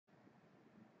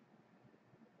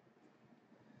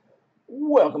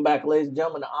Welcome back, ladies and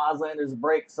gentlemen, to Ozlander's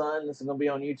Break Sun. This is going to be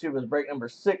on YouTube as break number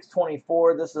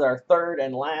 624. This is our third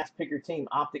and last Pick Your Team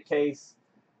Optic case.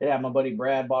 My buddy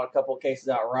Brad bought a couple of cases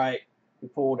outright. We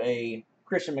pulled a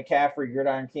Christian McCaffrey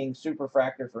Gridiron King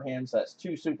Superfractor for him, so that's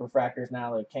two Superfractors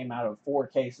now that came out of 4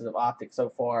 cases of Optic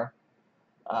so far.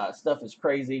 Stuff is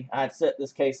crazy. I had set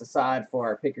this case aside for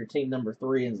our Pick Your Team number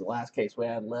 3, and it's the last case we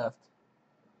had left.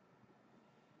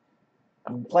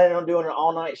 I'm planning on doing an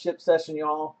all-night ship session,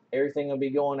 y'all. Everything will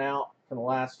be going out for the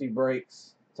last few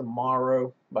breaks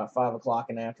tomorrow by 5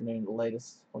 o'clock in the afternoon, the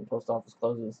latest, when the post office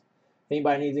closes. If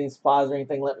anybody needs any supplies or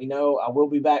anything, let me know. I will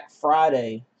be back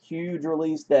Friday. Huge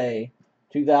release day.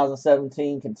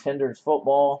 2017 Contenders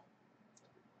Football.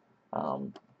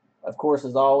 Of course,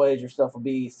 as always, your stuff will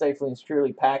be safely and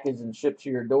securely packaged and shipped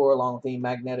to your door, along with any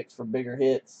magnetics for bigger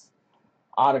hits.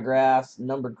 Autographs,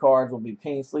 numbered cards will be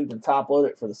penny sleeved and top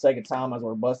loaded. For the second time as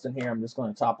we're busting here, I'm just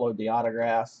going to top load the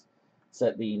autographs,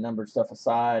 set the numbered stuff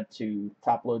aside to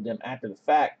top load them after the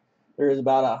fact. There is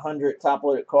about 100 top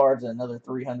loaded cards and another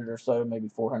 300 or so, maybe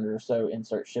 400 or so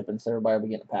insert shipping, so everybody will be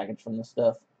getting a package from this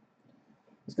stuff.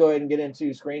 Let's go ahead and get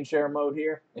into screen share mode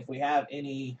here. If we have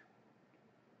any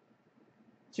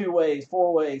 2-ways,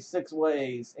 4-ways,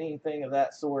 6-ways, anything of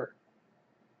that sort,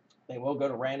 they will go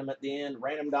to random at the end.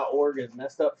 Random.org is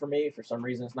messed up for me. For some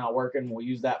reason, it's not working. We'll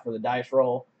use that for the dice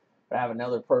roll. But I have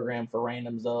another program for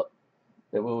randoms up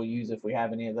that we'll use if we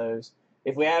have any of those.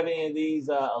 If we have any of these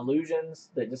illusions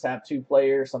that just have 2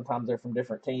 players, sometimes they're from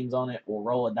different teams on it, we'll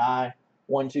roll a die.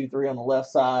 1, 2, 3 on the left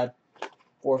side,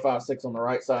 4, 5, 6 on the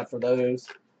right side for those.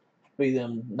 Be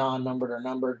them non-numbered or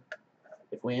numbered.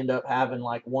 If we end up having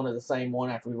like one of the same one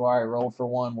after we've already rolled for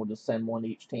one, we'll just send one to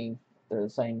each team. They're the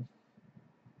same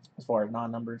as far as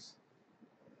non-numbers.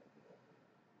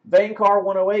 Vancar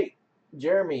 108,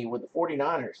 Jeremy with the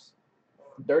 49ers.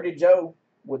 Dirty Joe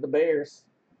with the Bears.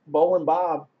 Bowling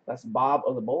Bob, that's Bob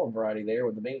of the bowling variety there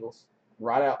with the Bengals.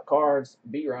 Ride Out Cards,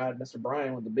 B-Ride, Mr.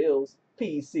 Brian with the Bills.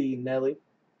 PC Nelly.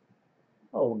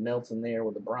 Oh, Nelson there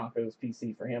with the Broncos,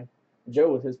 PC for him.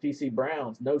 Joe with his PC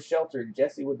Browns. No Shelter,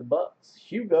 Jesse with the Bucks.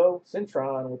 Hugo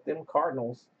Centron with them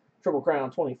Cardinals. Triple Crown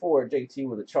 24, JT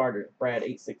with the Chargers. Brad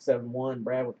 8671,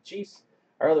 Brad with the Chiefs.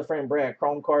 Our other friend Brad,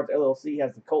 Chrome Cards LLC,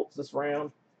 has the Colts this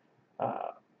round.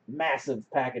 Massive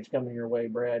package coming your way,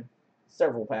 Brad.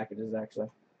 Several packages, actually.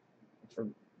 Thanks for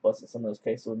busting some of those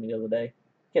cases with me the other day.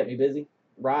 Kept me busy.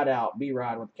 Ride Out,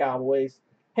 B-Ride with the Cowboys.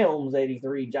 Helms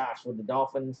 83, Josh with the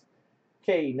Dolphins.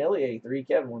 K Nelly 83,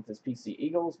 Kevin with his PC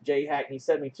Eagles. J Hackney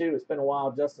 72, it's been a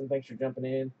while. Justin, thanks for jumping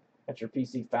in. That's your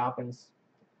PC Falcons.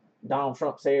 Donald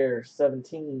Trump's hair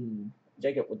 17,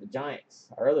 Jacob with the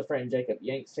Giants. Our other friend Jacob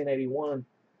Yanks 1081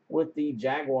 with the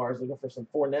Jaguars, looking for some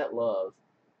Fournette love.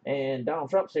 And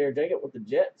Donald Trump's hair, Jacob with the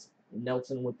Jets.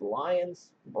 Nelson with the Lions.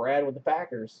 Brad with the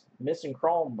Packers. Missing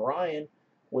Chrome, Brian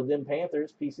with them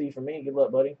Panthers. PC for me, good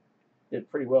luck, buddy. Did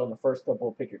pretty well in the first couple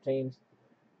of pick your teams.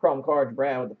 Chrome Cards,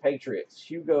 Brad with the Patriots.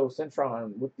 Hugo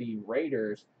Centron with the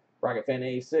Raiders. Rocket Fan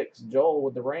 86, Joel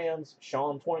with the Rams.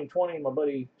 Sean 2020, my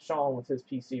buddy Sean with his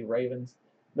PC Ravens.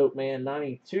 Noteman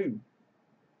 92.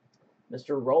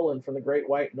 Mr. Roland from the Great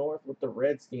White North with the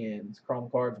Redskins.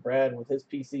 Chrome Cards, Brad with his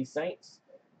PC Saints.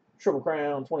 Triple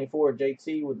Crown 24,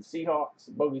 JT with the Seahawks.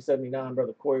 Bogey 79,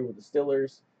 Brother Corey with the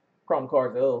Steelers. Chrome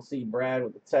Cards LLC, Brad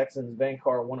with the Texans.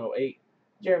 Vancar 108,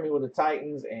 Jeremy with the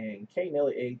Titans. And K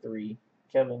Nelly 83,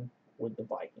 Kevin with the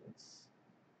Vikings.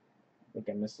 I think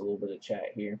I missed a little bit of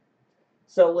chat here.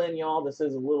 So, Lynn, y'all, this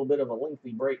is a little bit of a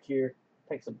lengthy break here.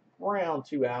 Takes around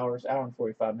 2 hours, hour and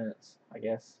 45 minutes, I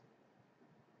guess.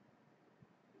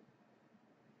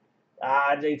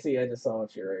 JT, I just saw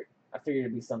what you're right. I figured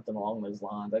it'd be something along those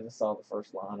lines. I just saw the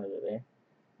first line of it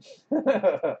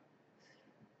there.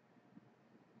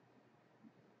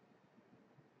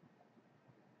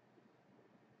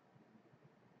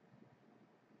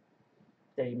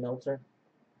 Dave Meltzer.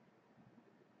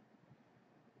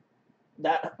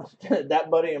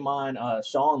 That buddy of mine,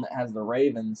 Sean, that has the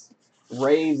Ravens,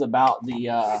 raves about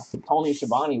the Tony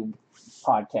Schiavone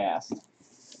podcast.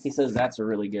 He says that's a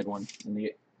really good one. And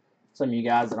some of you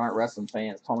guys that aren't wrestling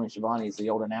fans, Tony Schiavone is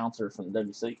the old announcer from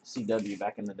WCW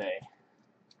back in the day.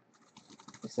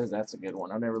 He says that's a good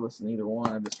one. I've never listened to either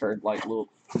one. I just heard like little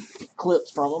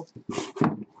clips from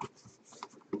them.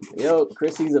 Yo,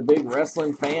 Chrissy's a big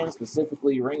wrestling fan,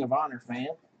 specifically Ring of Honor fan,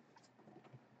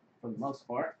 for the most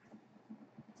part.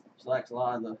 She likes a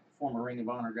lot of the former Ring of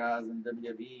Honor guys in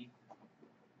WWE.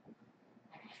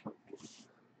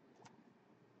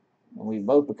 And we've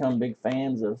both become big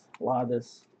fans of a lot of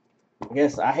this. I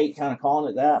guess I hate kind of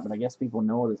calling it that, but I guess people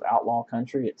know it as outlaw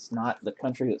country. It's not the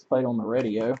country that's played on the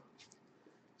radio.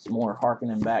 It's more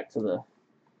harkening back to the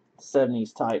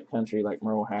 70s type country, like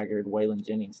Merle Haggard, Waylon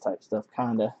Jennings type stuff,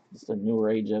 kinda. Just a newer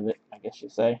age of it, I guess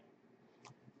you'd say.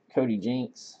 Cody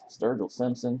Jinks, Sturgill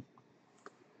Simpson,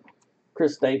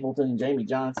 Chris Stapleton, Jamie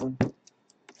Johnson.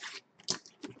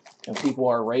 And people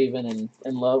are raving and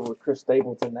in love with Chris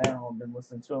Stapleton now. I've been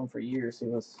listening to him for years. He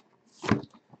was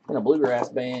in a bluegrass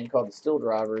band called the Still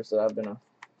Drivers that I've been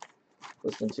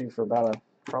listening to for probably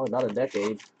about a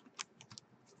decade.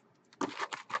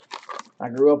 I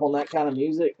grew up on that kind of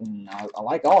music, and I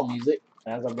like all music.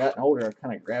 As I've gotten older, I've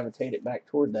kind of gravitated back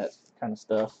toward that kind of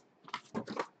stuff.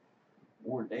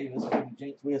 Ward Davis,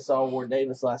 Jinx. We saw Ward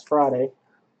Davis last Friday.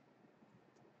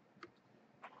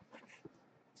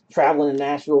 Traveling in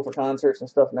Nashville for concerts and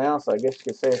stuff now, so I guess you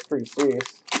could say it's pretty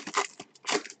serious.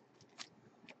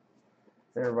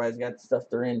 Everybody's got the stuff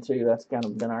they're into. That's kind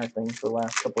of been our thing for the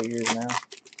last couple of years now.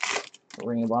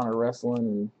 Ring of Honor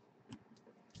wrestling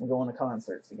and going to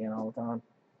concerts again all the time.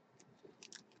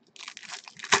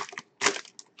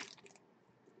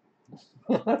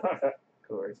 Of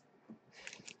course.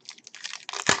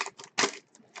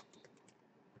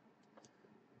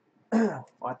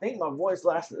 Well, I think my voice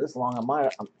lasted this long. I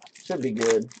should be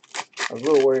good. I was a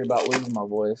little worried about losing my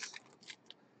voice.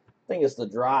 I think it's the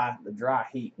dry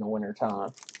heat in the winter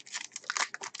time.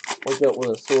 Wake up with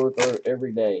a sore throat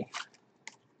every day.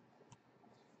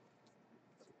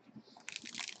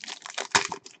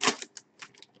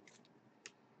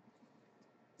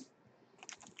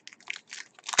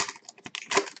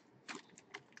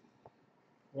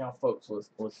 Y'all folks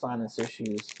with sinus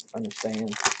issues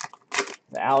understand.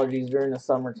 The allergies during the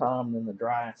summertime and then the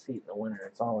dry ass heat in the winter.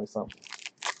 It's always something.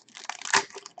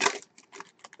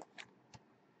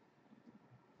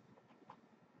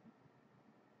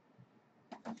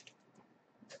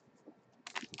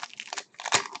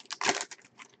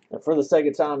 And for the sake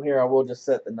of time here, I will just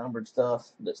set the numbered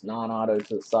stuff that's non-auto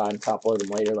to the side and top load them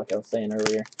later, like I was saying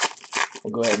earlier.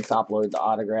 We'll go ahead and top load the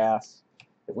autographs.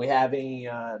 If we have any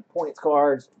points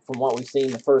cards, from what we've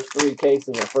seen, the first 3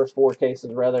 cases, or first 4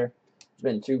 cases rather, it's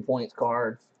been 2 points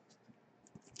cards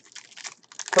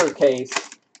per case.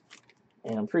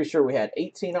 And I'm pretty sure we had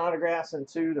 18 autographs in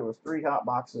 2. There was 3 hot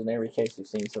boxes in every case we've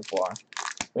seen so far.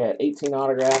 We had 18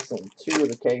 autographs in 2 of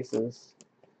the cases,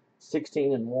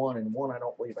 16 in 1, and 1 I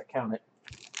don't believe I counted.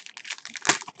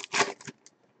 So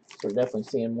we're definitely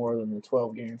seeing more than the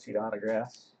 12 guaranteed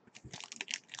autographs.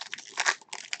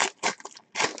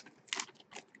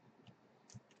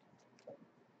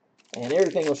 And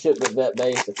everything will ship to vet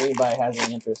base. If anybody has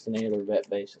any interest in any of their vet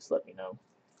base, just let me know.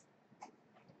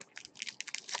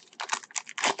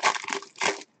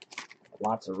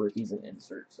 Lots of rookies and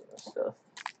inserts and this stuff.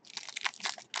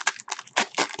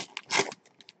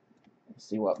 Let's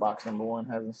see what box number 1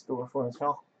 has in store for us,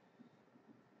 y'all.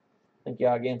 Thank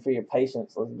y'all again for your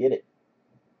patience. Let's get it.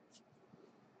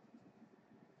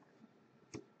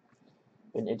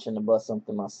 Been itching to bust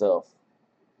something myself.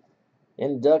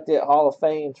 Inducted Hall of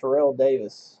Fame, Terrell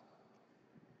Davis.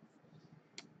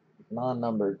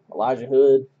 Non-numbered. Elijah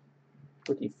Hood,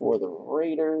 rookie for the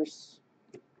Raiders.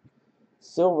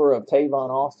 Silver of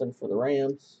Tavon Austin for the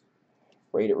Rams.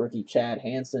 Rated rookie Chad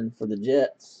Hansen for the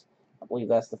Jets. I believe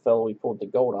that's the fellow we pulled the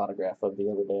gold autograph of the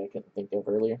other day. I couldn't think of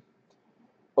earlier.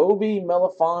 Obi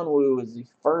Melifonwu is the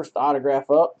first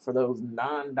autograph up for those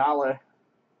 $9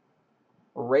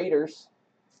 Raiders.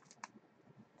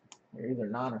 They're either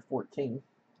 9 or 14.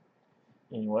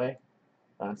 Anyway,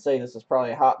 I'd say this is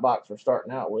probably a hot box we're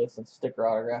starting out with, since sticker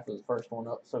autograph is the first one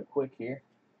up so quick here.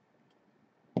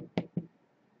 I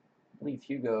believe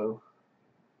Hugo.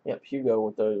 Yep, Hugo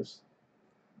with those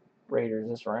Raiders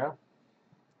this round.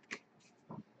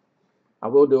 I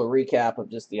will do a recap of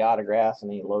just the autographs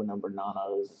and any low-numbered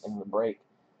non-autos in the break.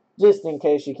 Just in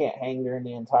case you can't hang during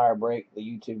the entire break, the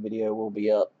YouTube video will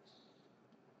be up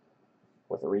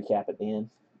with a recap at the end.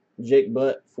 Jake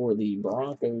Butt for the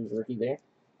Broncos rookie there.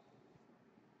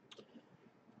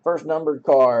 First numbered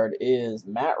card is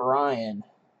Matt Ryan,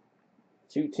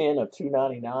 210 of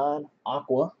 299,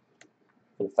 Aqua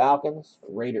for the Falcons.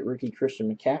 Rated rookie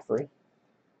Christian McCaffrey.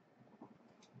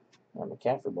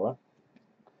 McCaffrey, boy.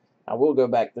 I will go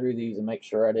back through these and make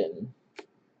sure I didn't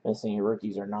miss any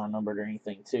rookies or non-numbered or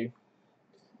anything, too.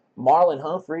 Marlon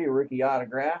Humphrey, a rookie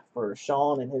autograph for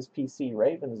Sean and his PC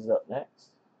Ravens, is up next.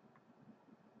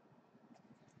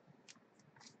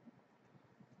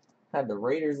 Had the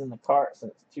Raiders in the cart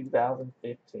since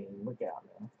 2015. Look out,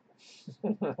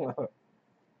 man.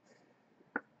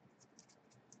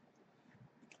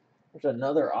 There's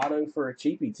another auto for a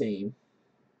cheapie team.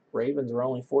 Ravens are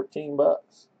only $14.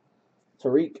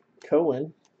 Tariq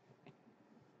Cohen,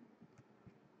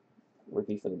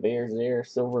 rookie for the Bears there.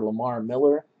 Silver Lamar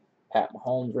Miller, Pat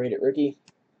Mahomes rated rookie.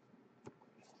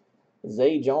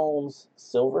 Zay Jones,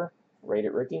 silver,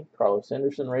 rated rookie. Carlos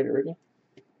Henderson, rated rookie.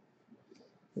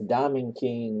 Diamond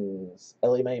Kings,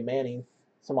 Ellie Mae Manning.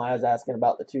 Somebody was asking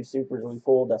about the 2 supers we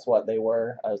pulled. That's what they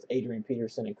were. It was Adrian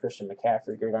Peterson and Christian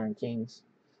McCaffrey, Gridiron Kings.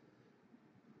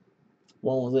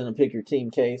 One was in a pick your team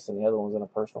case, and the other one was in a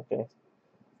personal case.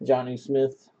 Jonnu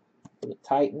Smith for the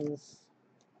Titans,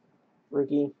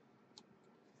 rookie.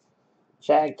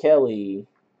 Chad Kelly,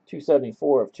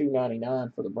 274 of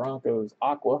 299 for the Broncos,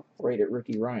 Aqua, rated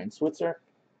rookie Ryan Switzer.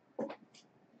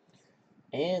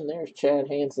 And there's Chad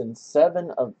Hansen, 7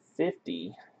 of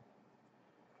 50.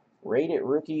 Rated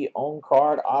rookie on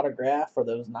card autograph for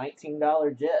those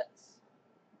 $19 Jets.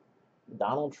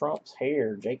 Donald Trump's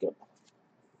hair, Jacob.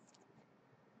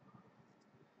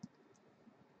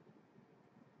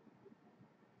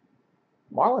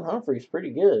 Marlon Humphrey's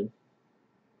pretty good.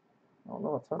 I don't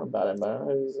know a ton about him, but I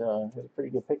know he's a pretty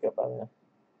good pickup by then.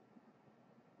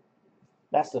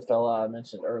 That's the fella I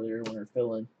mentioned earlier when we were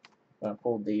filling. I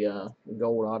pulled the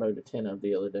gold auto to 10 of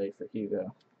the other day for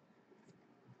Hugo.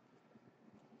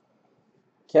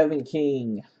 Kevin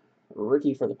King,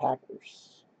 rookie for the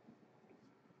Packers.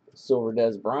 Silver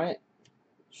Des Bryant.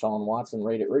 Sean Watson,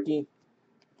 rated rookie.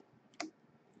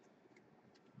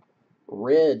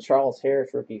 Red Charles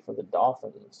Harris, rookie for the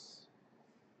Dolphins.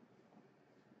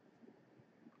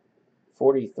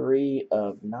 43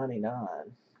 of 99.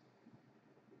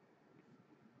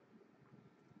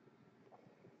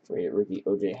 Rated rookie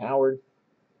O.J. Howard.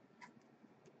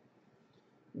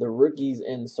 The rookies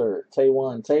insert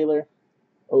Taywan Taylor.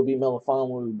 Obi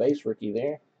Melifonwu, base rookie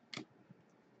there.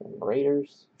 And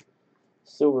Raiders.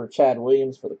 Silver Chad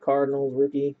Williams for the Cardinals,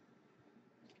 rookie.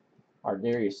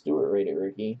 Ardarius Stewart, rated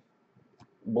rookie.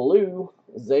 Blue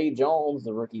Zay Jones,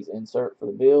 the rookies insert for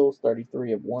the Bills.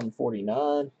 33 of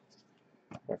 149.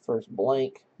 Our first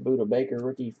blank. Buda Baker,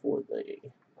 rookie for the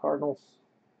Cardinals.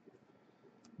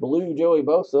 Blue Joey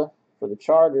Bosa for the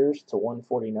Chargers to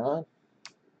 149.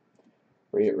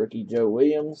 Rated rookie Joe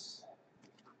Williams.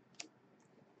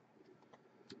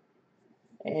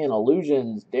 And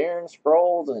Illusions, Darren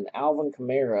Sproles and Alvin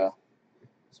Kamara.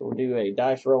 So we'll do a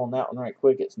dice roll on that one right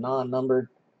quick. It's non-numbered.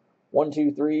 1,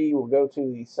 2, 3 will go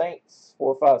to the Saints.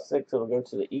 4, 5, 6 it'll go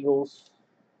to the Eagles.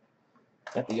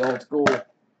 Got the old school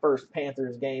first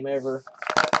Panthers game ever.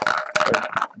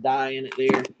 Die in it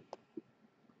there.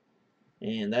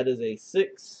 And that is a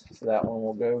 6. So that one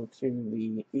will go to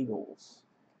the Eagles.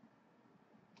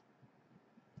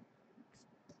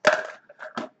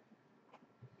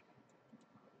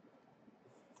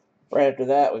 Right after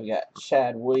that, we've got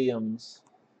Chad Williams,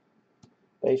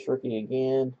 base rookie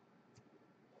again.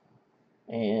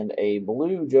 And a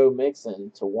blue Joe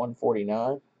Mixon to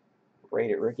 149.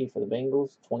 Rated rookie for the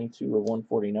Bengals, 22 of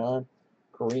 149.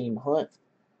 Kareem Hunt,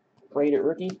 rated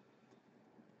rookie.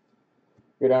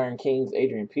 Gridiron Kings,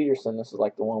 Adrian Peterson. This is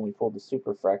like the one we pulled the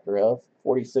super fractor of.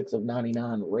 46 of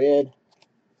 99, red.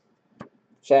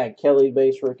 Chad Kelly,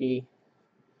 base rookie.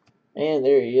 And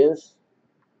there he is.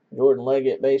 Jordan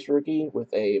Leggett, base rookie,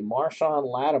 with a Marshawn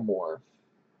Lattimore.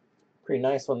 Pretty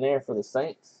nice one there for the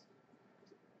Saints.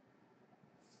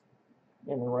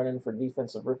 And we're running for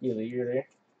Defensive Rookie of the Year there.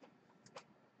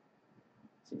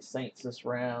 See, Saints this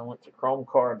round went to Chrome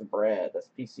Cards Brad. That's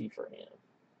PC for him.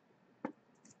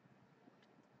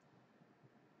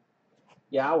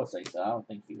 Yeah, I would say so. I don't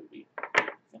think he would be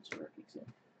Defensive Rookie too.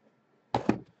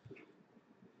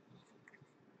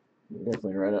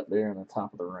 Definitely right up there on the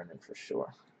top of the running for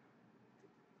sure.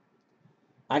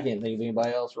 I can't think of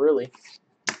anybody else really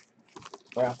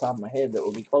right off the top of my head that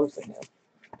would be close to him.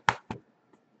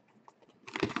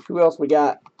 Who else we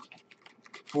got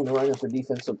in the running for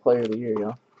Defensive Player of the Year,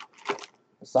 y'all?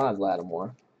 Besides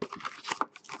Lattimore.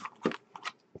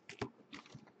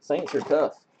 Saints are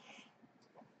tough.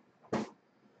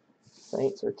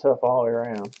 Saints are tough all the way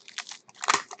around.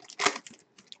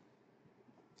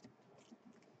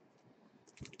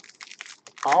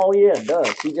 Oh, yeah, it does.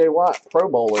 TJ Watt, Pro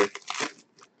Bowler.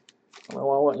 I don't know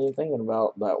why I wasn't even thinking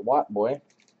about that Watt boy.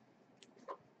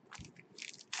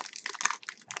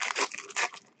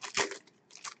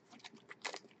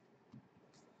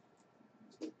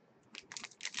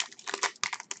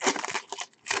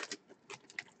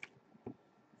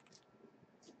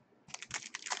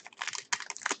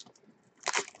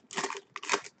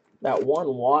 That one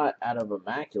Watt out of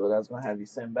Immaculate, I was going to have you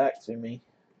send back to me.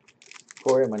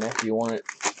 Corey, my nephew, wanted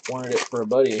it for a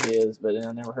buddy of his, but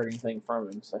I never heard anything from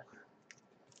him, so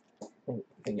I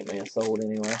think it may have sold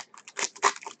anyway.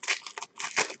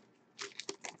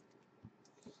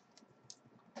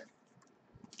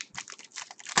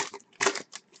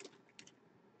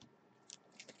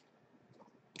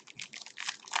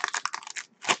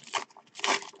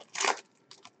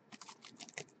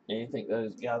 And you think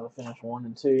those guys will finish 1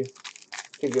 and 2?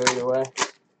 Could go either way.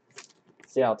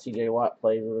 See how TJ Watt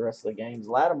plays with the rest of the games.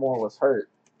 Lattimore was hurt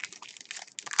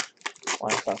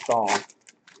last I saw him.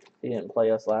 He didn't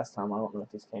play us last time. I don't know if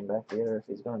he's came back yet or if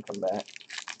he's going to come back.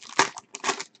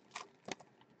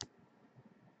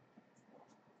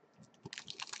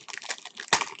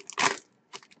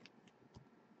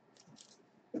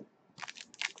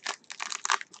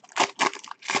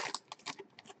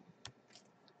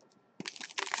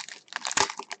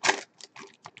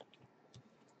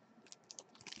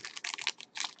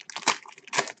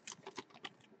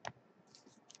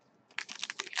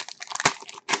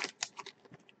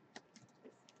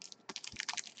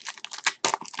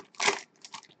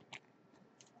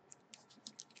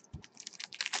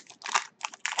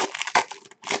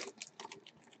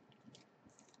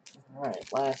 All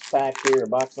right, last pack here,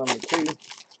 box number 2.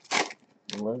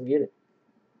 And let's get it.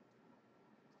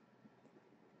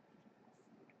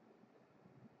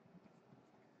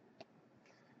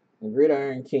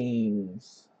 Gridiron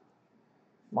Kings.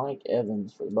 Mike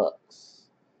Evans for the Bucks.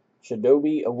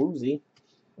 Chidobe Awuzie,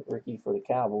 rookie for the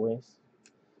Cowboys.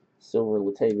 Silver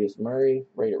Latavius Murray,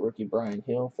 rated rookie Brian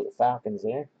Hill for the Falcons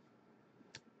there.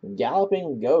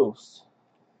 Galloping Ghost.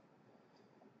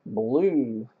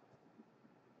 Blue.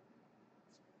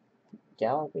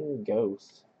 Galloping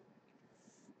Ghost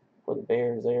for the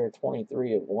Bears there.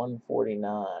 23 of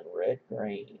 149. Red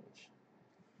Grange.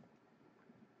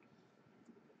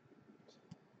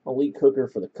 Malik Hooker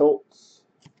for the Colts.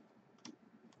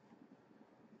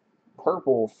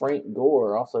 Purple Frank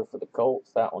Gore also for the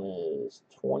Colts. That one is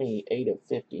 28 of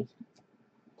 50.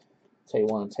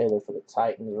 Taywan Taylor for the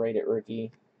Titans, rated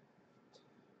rookie.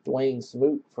 Dwayne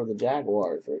Smoot for the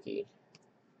Jaguars, rookie.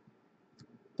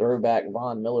 Throwback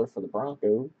Von Miller for the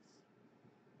Broncos.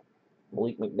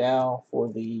 Malik McDowell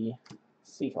for the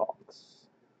Seahawks.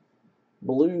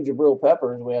 Blue Jabril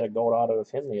Peppers, we had a gold auto of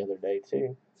him the other day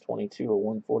too. 22 of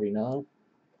 149.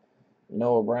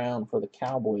 Noah Brown for the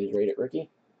Cowboys, rated rookie.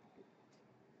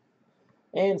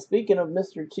 And speaking of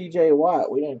Mr. TJ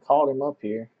Watt, we didn't call him up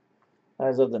here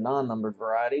as of the non-numbered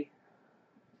variety.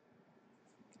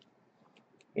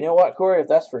 You know what, Corey? If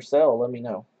that's for sale, let me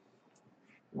know.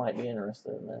 Might be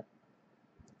interested in that.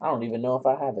 I don't even know if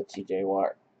I have a TJ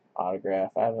Watt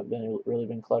autograph. I haven't really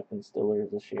been collecting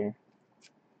Steelers this year.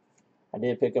 I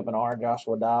did pick up an R.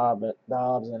 Joshua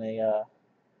Dobbs and a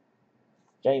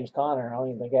James Conner. I don't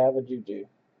even think I have a Juju.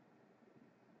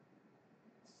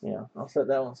 Yeah, I'll set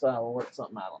that one aside. We'll work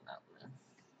something out on that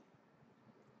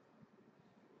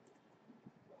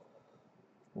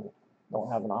one.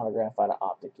 Don't have an autograph out of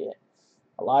Optic yet.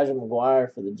 Elijah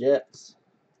McGuire for the Jets.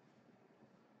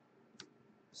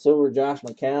 Silver Josh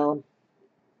McCown.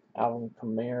 Alvin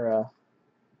Kamara,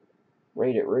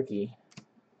 rated rookie.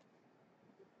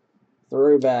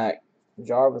 Throwback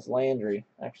Jarvis Landry.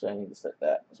 Actually, I need to set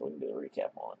that so we can do a recap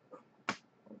on it.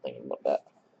 I'm thinking about that.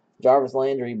 Jarvis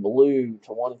Landry, blue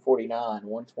to 149,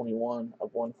 121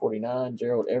 of 149.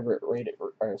 Gerald Everett,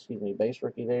 base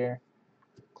rookie there.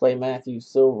 Clay Matthews,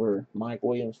 silver. Mike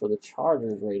Williams for the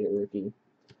Chargers, rated rookie.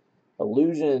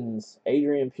 Illusions,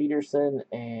 Adrian Peterson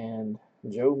and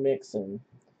Joe Mixon.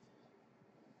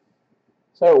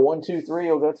 So 1, 2,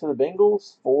 3 will go to the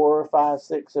Bengals. 4, 5,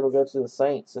 6 it'll go to the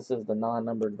Saints. This is the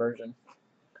non-numbered version.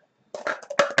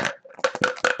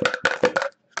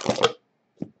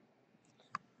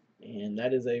 And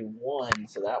that is a 1,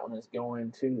 so that one is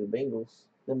going to the Bengals.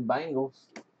 Them Bengals.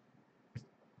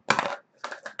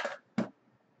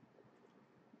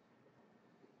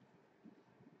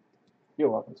 You're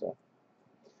welcome, sir.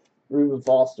 Reuben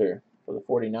Foster for the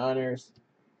 49ers.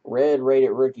 Red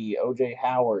rated rookie O.J.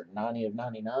 Howard, 90 of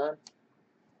 99.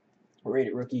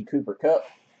 Rated rookie Cooper Kupp.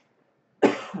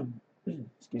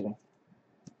 Excuse me.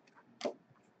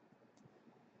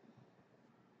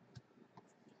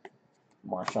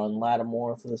 Marshawn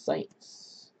Lattimore for the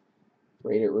Saints.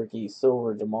 Rated rookie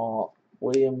silver Jamal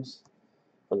Williams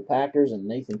for the Packers, and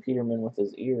Nathan Peterman with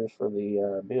his ears for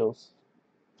the Bills.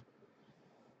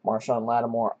 Marshawn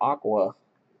Lattimore Aqua.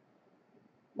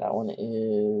 That one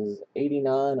is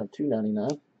 89 of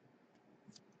 299.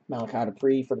 Malachi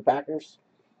Dupree for the Packers.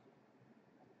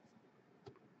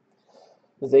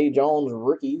 Zay Jones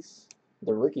rookies.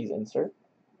 The rookies insert.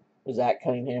 Zach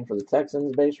Cunningham for the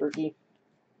Texans, base rookie.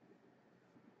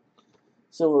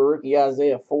 Silver rookie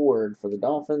Isaiah Ford for the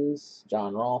Dolphins.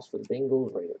 John Ross for the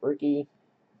Bengals, rated rookie.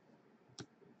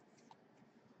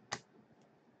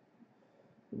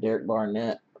 Derek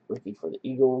Barnett, rookie for the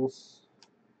Eagles.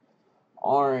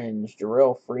 Orange,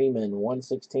 Jarrell Freeman,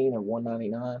 116 of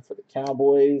 199 for the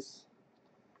Cowboys.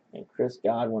 And Chris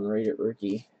Godwin, rated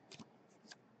rookie.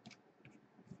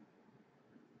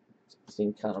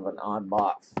 Seemed kind of an odd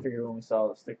box. Figured when we saw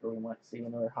the sticker, we might see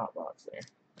another hot box there.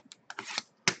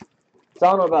 So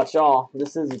I don't know about y'all.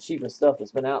 This is the cheapest stuff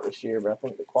that's been out this year, but I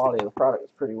think the quality of the product is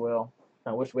pretty well.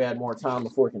 I wish we had more time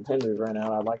before contenders ran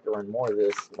out. I'd like to run more of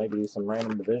this. Maybe do some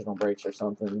random divisional breaks or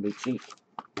something and be cheap.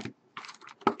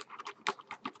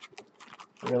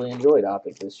 Really enjoyed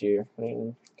Optic this year. I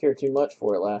didn't care too much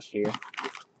for it last year.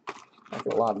 I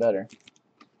feel a lot better.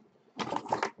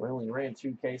 We only ran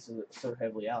 2 cases that were so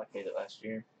heavily allocated last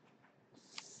year.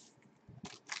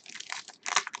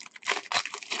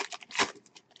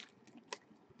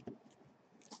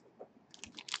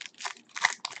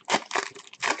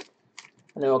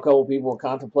 I know a couple people are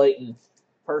contemplating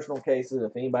personal cases.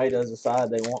 If anybody does decide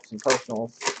they want some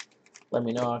personals, let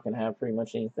me know. I can have pretty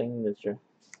much anything that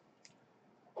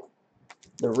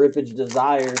the rippage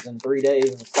desires in 3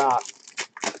 days in stock.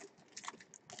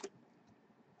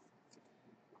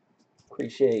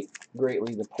 Appreciate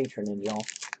greatly the patronage, y'all.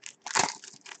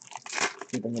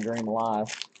 Keeping the dream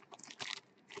alive.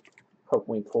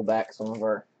 Hoping we pull back some of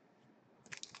our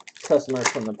customers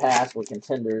from the past with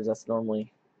contenders. That's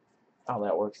normally how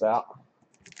that works out.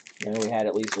 And we had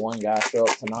at least one guy show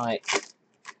up tonight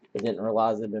that didn't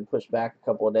realize it had been pushed back a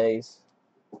couple of days.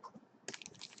 I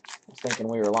was thinking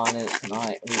we were lining it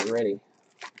tonight. We were ready.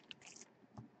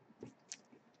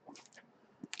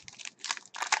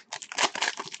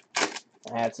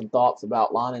 I had some thoughts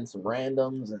about lining some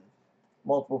randoms and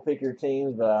multiple picker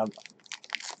teams, but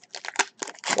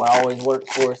what always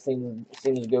works for us seems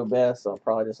to go best. So I'll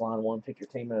probably just line one picker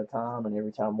team at a time, and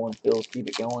every time one fills, keep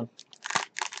it going.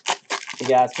 If you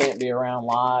guys can't be around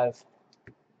live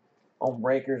on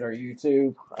Breakers or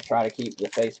YouTube, I try to keep the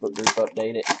Facebook group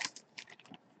updated.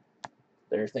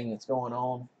 Everything that's going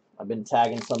on. I've been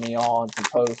tagging some of y'all in some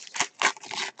posts.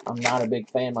 I'm not a big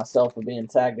fan myself of being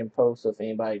tagged in posts, so if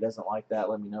anybody doesn't like that,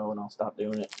 let me know and I'll stop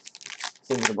doing it.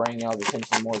 Seems to bring y'all's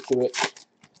attention more to it.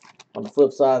 On the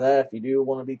flip side of that, if you do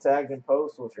want to be tagged in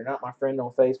posts, well, if you're not my friend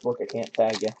on Facebook, I can't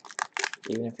tag you,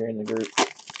 even if you're in the group.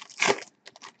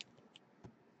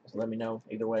 So let me know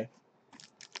either way.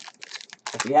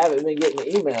 If you haven't been getting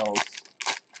the emails,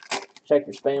 check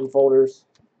your spam folders.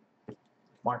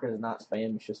 Mark it as not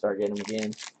spam. You should start getting them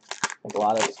again. I think a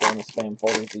lot of it's going to spam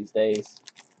folders these days.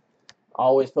 I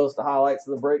always post the highlights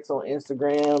of the breaks on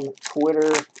Instagram,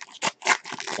 Twitter,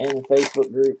 and the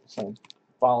Facebook group. So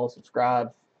follow,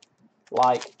 subscribe,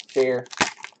 like, share,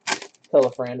 tell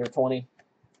a friend or 20,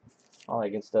 all that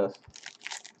good stuff.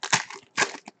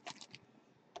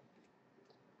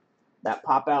 That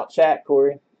pop-out chat,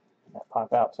 Corey. That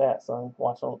pop-out chat, son.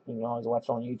 Watch on. You can always watch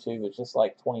on YouTube. It's just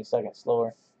like 20 seconds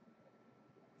slower.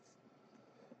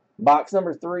 Box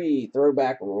number 3,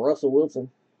 throwback Russell Wilson.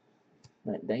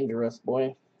 That dangerous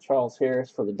boy. Charles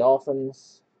Harris for the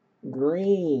Dolphins.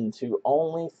 Green to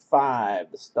only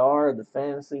 5. The star of the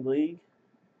fantasy league.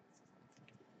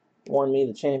 Won me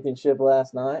the championship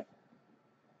last night.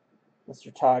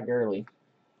 Mr. Ty Gurley.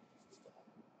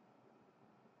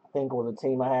 I think with the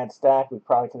team I had stacked, we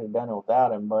probably could have done it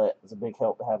without him, but it's a big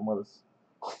help to have him with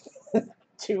us.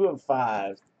 2 of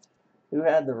 5. Who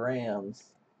had the Rams?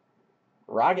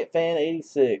 Rocket Fan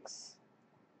 86.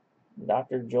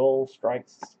 Dr. Joel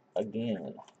strikes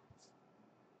again.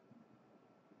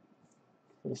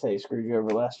 You say he screwed you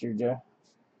over last year, Joe?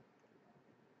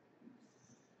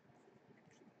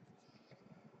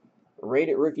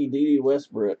 Rated rookie D.D.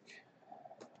 Westbrook.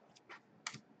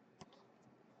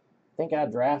 I think I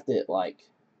drafted like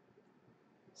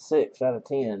 6 out of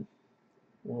 10. It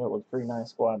was a pretty nice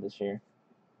squad this year.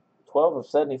 12 of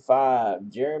 75.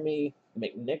 Jeremy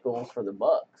McNichols for the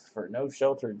Bucks for No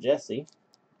Shelter Jesse.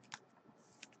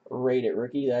 Rated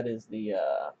rookie. That is the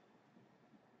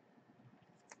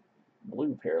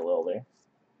blue parallel there.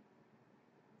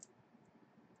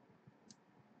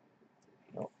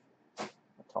 Oh,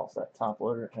 I'll toss that top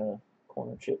loader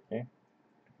corner chip there.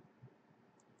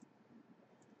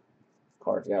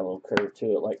 Card's got a little curve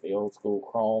to it like the old school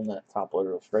chrome. That top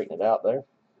loader will straighten it out there.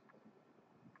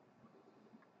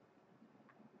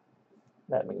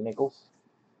 That McNichols.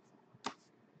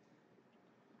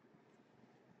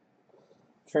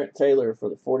 Trent Taylor for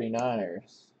the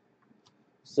 49ers.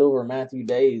 Silver Matthew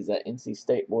Days, that NC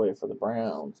State boy for the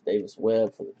Browns. Davis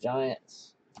Webb for the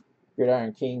Giants.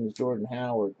 Gridiron Kings, Jordan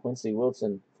Howard. Quincy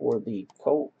Wilson for the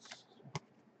Colts.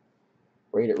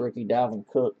 Rated rookie Dalvin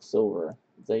Cook, silver.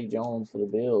 Zay Jones for the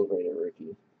Bills, rated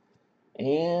rookie.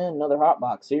 And another hot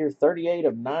box here. 38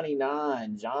 of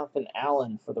 99. Jonathan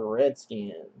Allen for the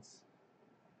Redskins.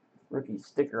 Rookie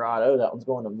sticker auto. That one's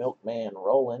going to Milkman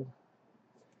Roland.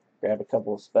 Grab a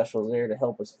couple of specials there to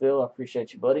help us fill. I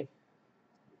appreciate you, buddy.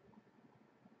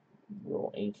 A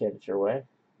little ink headed your way.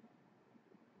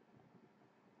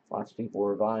 Lots of people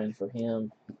were vying for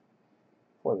him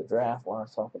for the draft. When I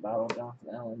was talking about Jonathan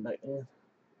Allen back then.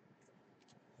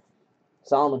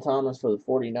 Solomon Thomas for the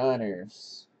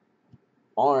 49ers.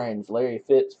 Orange, Larry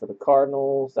Fitz for the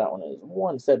Cardinals. That one is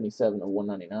 177 of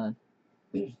 199.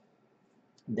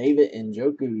 David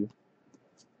Njoku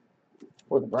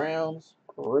for the Browns,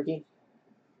 rookie.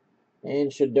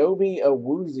 And Shadobi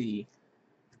Awuzie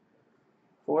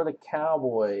for the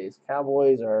Cowboys.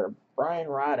 Cowboys are Brian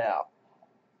Rideout.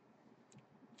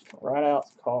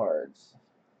 Rideout's cards.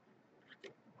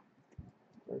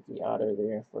 Rookie auto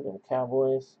there for the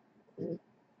Cowboys.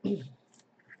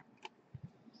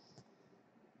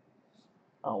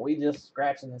 Oh, we just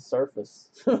scratching the surface.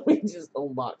 We just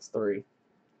unboxed 3.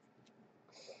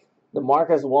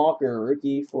 DeMarcus Walker,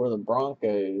 rookie for the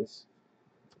Broncos.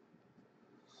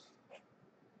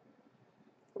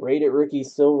 Rated rookie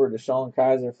silver, Deshaun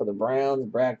Kaiser for the Browns.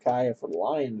 Brad Kaya for the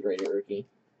Lions, rated rookie.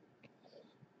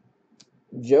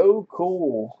 Joe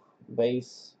Cool,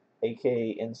 base, aka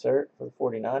insert for the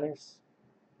 49ers.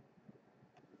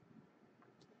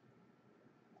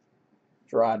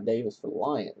 Gerard Davis for the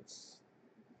Lions.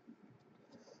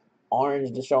 Orange,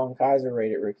 Deshaun Kaiser,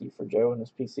 rated rookie for Joe and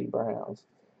his PC Browns.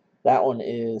 That one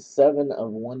is 7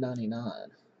 of 199.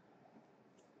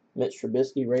 Mitch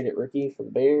Trubisky, rated rookie for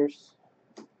the Bears.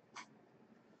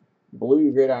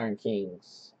 Blue Gridiron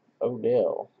Kings,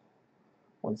 Odell,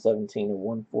 117 of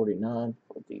 149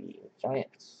 for the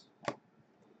Giants.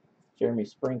 Jeremy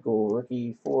Sprinkle,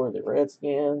 rookie for the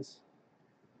Redskins.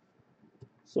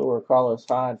 Silver Carlos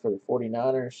Hyde for the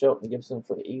 49ers. Shelton Gibson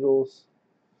for the Eagles.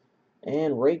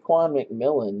 And Raekwon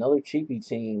McMillan, another cheapie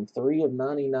team, 3 of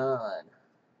 99. I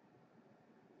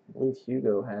believe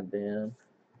Hugo had them.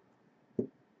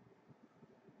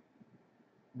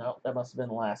 Nope, that must have been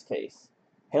the last case.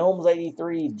 Helms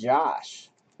 83, Josh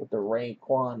with the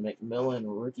Raekwon McMillan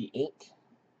Rookie Ink.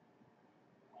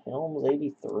 Helms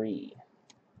 83.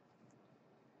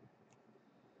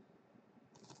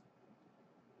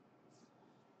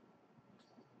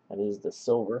 That is the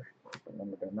silver,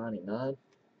 number 99.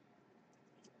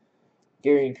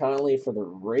 Gary Conley for the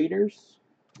Raiders.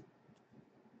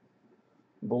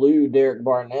 Blue Derek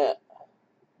Barnett,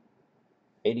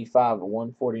 85 of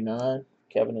 149.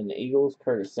 Kevin and the Eagles.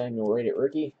 Curtis Samuel, rated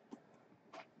rookie.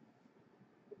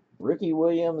 Ricky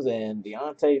Williams and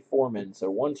Deontay Foreman. So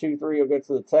 1, 2, 3 will go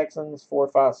to the Texans. 4,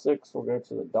 5, 6 will go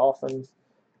to the Dolphins.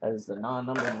 That is the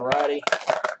non-numbered variety.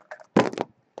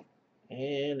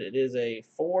 And it is a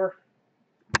 4.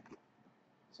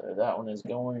 So that one is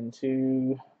going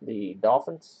to the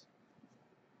Dolphins.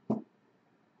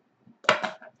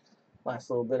 Last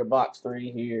little bit of box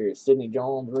 3 here is Sidney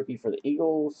Jones, rookie for the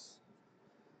Eagles.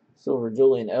 Silver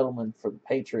Julian Edelman for the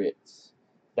Patriots.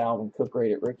 Dalvin Cook,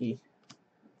 rated rookie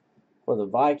for the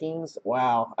Vikings.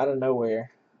 Wow, out of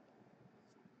nowhere.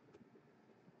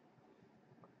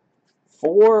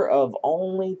 4 of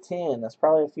only 10. That's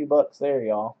probably a few bucks there,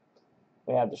 y'all.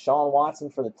 We have Deshaun Watson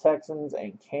for the Texans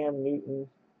and Cam Newton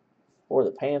for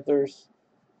the Panthers.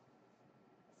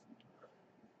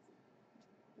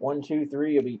 1, 2,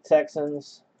 3 will be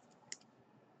Texans.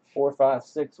 4, 5,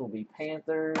 6 will be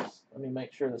Panthers. Let me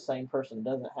make sure the same person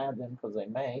doesn't have them because they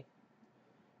may.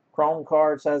 Chrome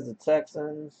Cards has the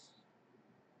Texans.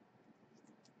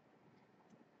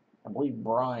 I believe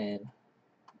Brian.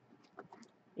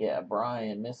 Yeah,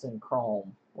 Brian missing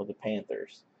Chrome with the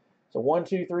Panthers. So 1,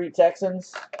 2, 3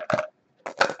 Texans.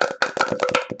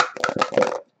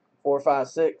 4, 5,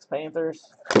 6 Panthers.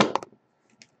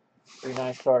 Pretty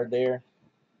nice card there.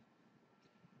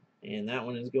 And that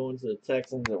one is going to the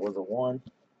Texans. It was a 1.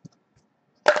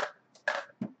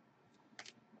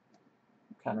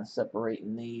 Kind of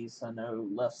separating these. I know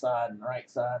left side and right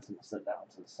side. So I'm going to set that one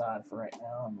to the side for right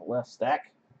now on the left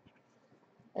stack.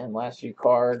 And last few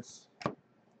cards.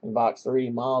 In box 3,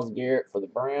 Myles Garrett for the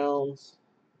Browns.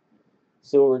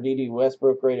 Silver D.D.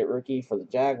 Westbrook, rated rookie for the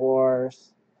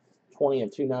Jaguars. 20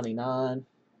 of 299.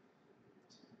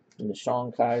 And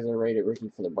Deshaun Kaiser, rated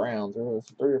rookie for the Browns. There was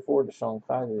 3 or 4 Deshaun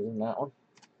Kaisers in that one.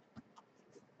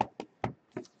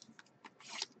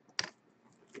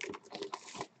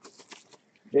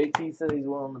 JT said he's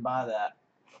willing to buy that.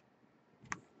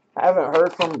 I haven't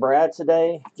heard from Brad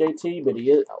today, JT, but he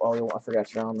is. Oh, I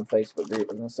forgot you're on the Facebook group.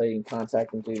 I was going to say you can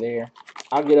contact him through there.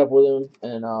 I'll get up with him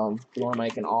and if you want to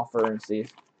make an offer and see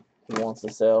if he wants to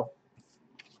sell.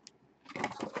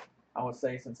 I would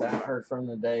say since I haven't heard from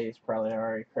him today, he's probably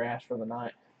already crashed for the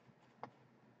night.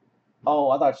 Oh,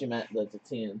 I thought you meant the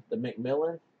 10. The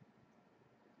McMillan?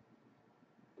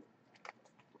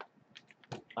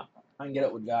 I can get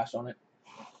up with Josh on it.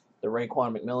 The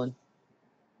Raekwon McMillan.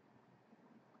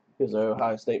 He's an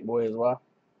Ohio State boy as well.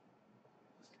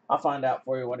 I'll find out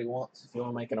for you what he wants if you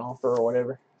want to make an offer or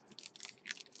whatever.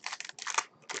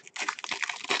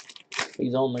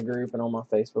 He's on the group and on my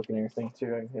Facebook and everything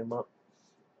too. I can hit him up.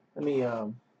 Let me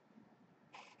hold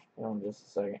on just a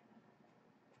second.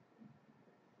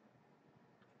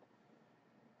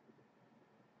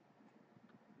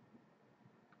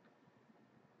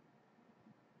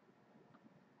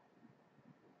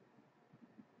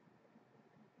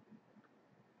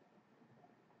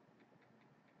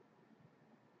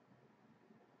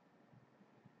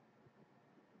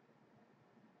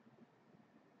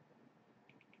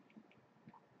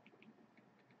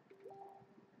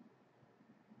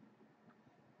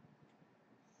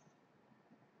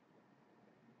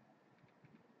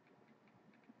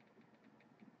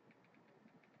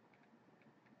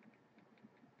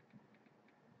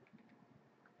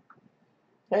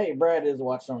 Hey, Brad is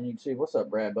watching on YouTube. What's up,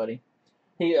 Brad, buddy?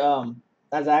 He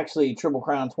that's actually Triple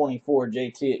Crown 24.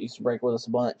 JT that used to break with us a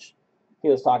bunch. He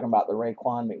was talking about the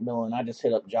Raekwon McMillan. I just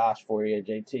hit up Josh for you,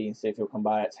 JT, and see if he'll come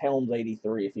by. It's Helms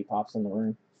 83 if he pops in the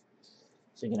room,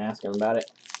 so you can ask him about it.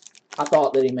 I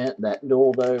thought that he meant that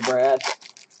dual though, Brad.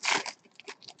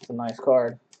 It's a nice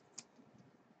card.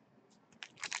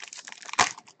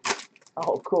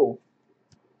 Oh, cool.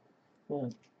 Yeah,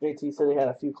 JT said he had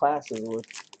a few classes with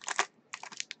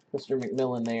Mr.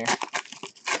 McMillan there.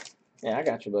 Yeah, I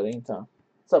got you, buddy. Anytime.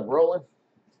 What's up, Roland?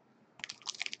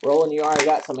 Roland, you already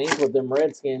got some ink with them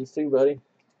Redskins too, buddy.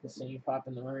 Let's see you pop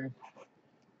in the room.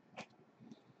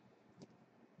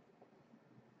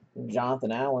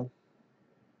 Jonathan Allen,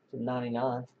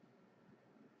 99.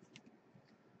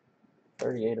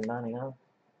 38 of 99.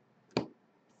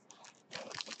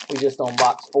 We just on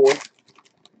box 4.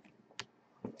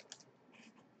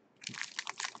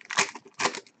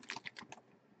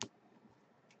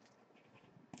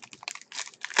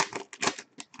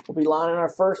 We'll be lining our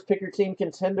first pick your team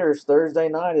contenders Thursday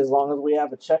night as long as we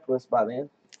have a checklist by then.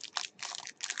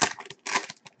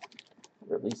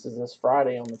 Releases this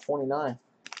Friday on the 29th.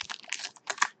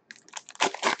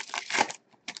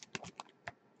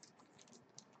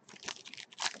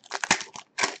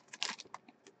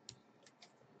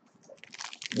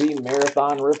 Be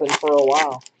marathon ripping for a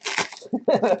while.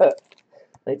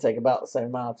 They take about the same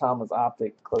amount of time as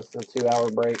Optic, close to a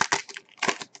 2-hour break.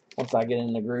 Once I get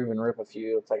in the groove and rip a few,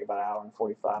 it'll take about an hour and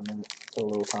 45 minutes to a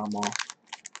little time off.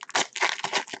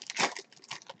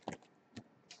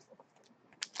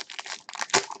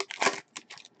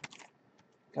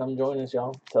 Come join us,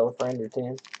 y'all. Tell a friend or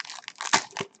 10.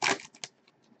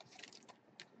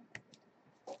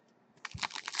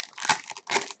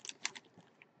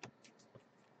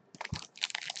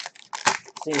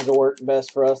 Seems to work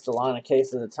best for us to line a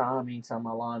case at a time. Anytime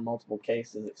I line multiple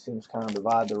cases, it seems to kind of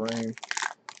divide the room.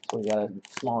 So we got a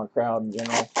smaller crowd in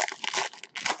general.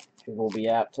 People will be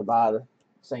apt to buy the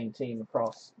same team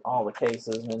across all the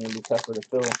cases, and it'll be tougher to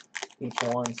fill each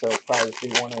one. So it'll probably just be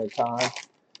one at a time.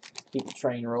 Keep the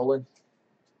train rolling.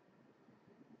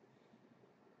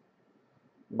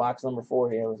 Box number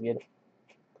 4 here. Let's get it.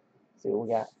 See what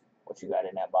we got. What you got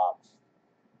in that box?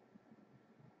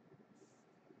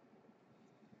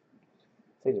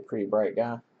 He's a pretty bright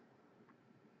guy.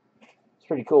 It's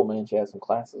pretty cool, man. She has some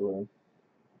classes with him.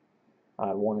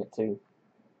 I'd want it too.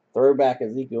 Throwback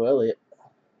Ezekiel Elliott.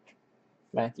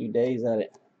 Matthew Days at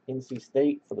it. NC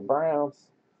State for the Browns.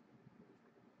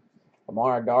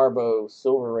 Amara Darboh,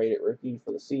 silver rated rookie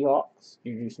for the Seahawks.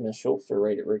 Juju Smith-Schuster,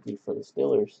 rated rookie for the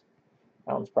Steelers.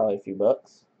 That one's probably a few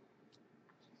bucks.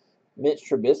 Mitch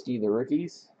Trubisky, the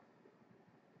rookies.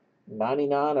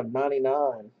 99 of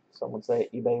 99. Some would say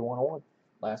eBay 101.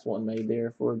 Last one made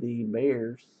there for the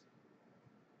Bears.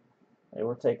 They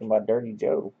were taken by Dirty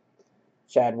Joe.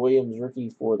 Chad Williams, rookie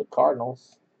for the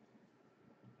Cardinals.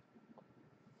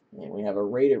 And we have a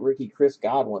rated rookie, Chris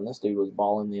Godwin. This dude was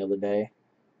balling the other day.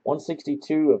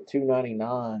 162 of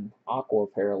 299, Aqua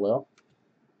parallel.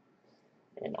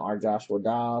 And our Joshua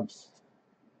Dobbs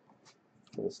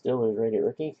for the Steelers, rated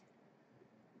rookie.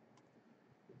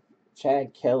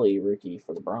 Chad Kelly, rookie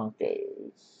for the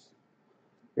Broncos.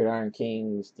 Gridiron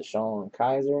Kings, Deshaun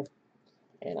Kaiser.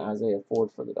 And Isaiah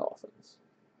Ford for the Dolphins.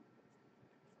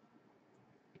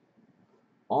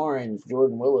 Orange,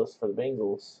 Jordan Willis for the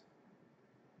Bengals.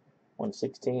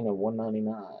 116 of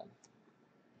 199.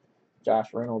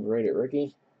 Josh Reynolds, rated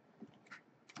rookie.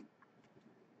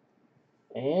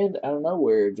 And out of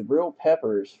nowhere, Jabril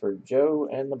Peppers for Joe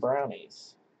and the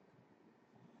Brownies.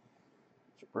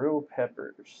 Jabril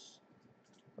Peppers.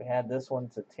 We had this one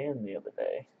to 10 the other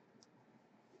day.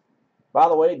 By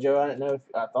the way, Joe, I didn't know if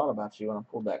I thought about you when I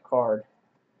pulled that card.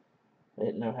 I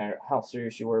didn't know how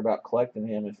serious you were about collecting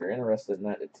him. If you're interested in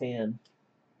that to 10,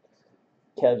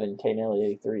 Kevin Canelli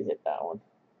 83 hit that one.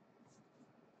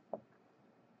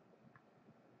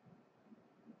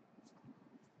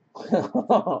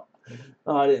 Oh,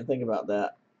 I didn't think about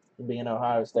that. Being an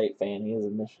Ohio State fan, he is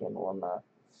a Michigan alumni.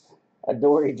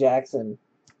 Adoree Jackson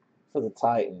for the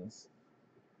Titans.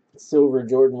 Silver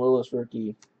Jordan Willis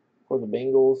rookie for the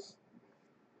Bengals.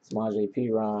 Samaje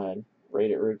Perine,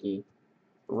 rated rookie.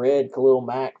 Red Khalil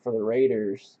Mack for the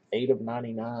Raiders,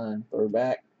 8/99,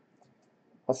 throwback.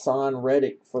 Hassan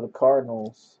Reddick for the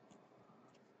Cardinals.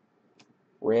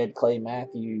 Red Clay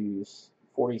Matthews,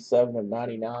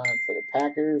 47/99 for the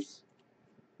Packers.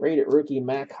 Rated rookie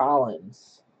Mac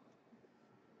Hollins.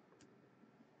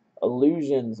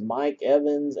 Illusions Mike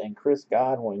Evans and Chris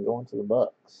Godwin going to the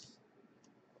Bucks.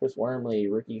 Chris Wormley,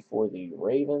 rookie for the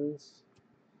Ravens.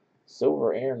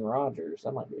 Silver Aaron Rodgers,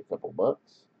 that might be a couple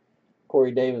bucks.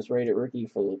 Corey Davis, rated rookie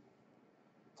for the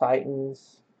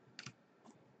Titans.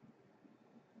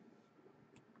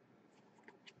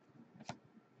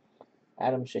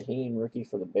 Adam Shaheen, rookie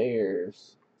for the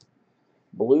Bears.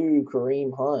 Blue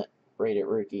Kareem Hunt, rated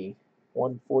rookie.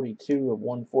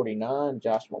 142/149.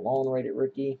 Josh Malone, rated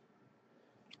rookie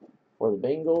for the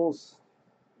Bengals.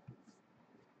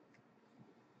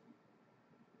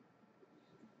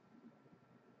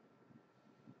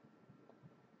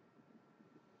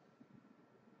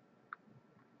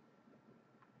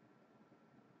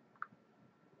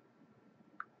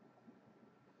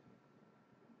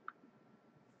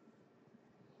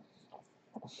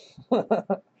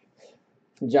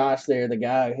 Josh there, the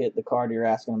guy who hit the card you're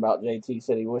asking about, JT,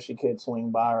 said he wish he could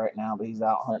swing by right now, but he's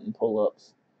out hunting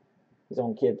pull-ups. He's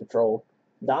on Kid Patrol.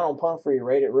 Donald Pumphrey,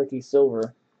 rated rookie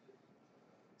silver.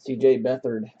 CJ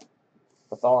Beathard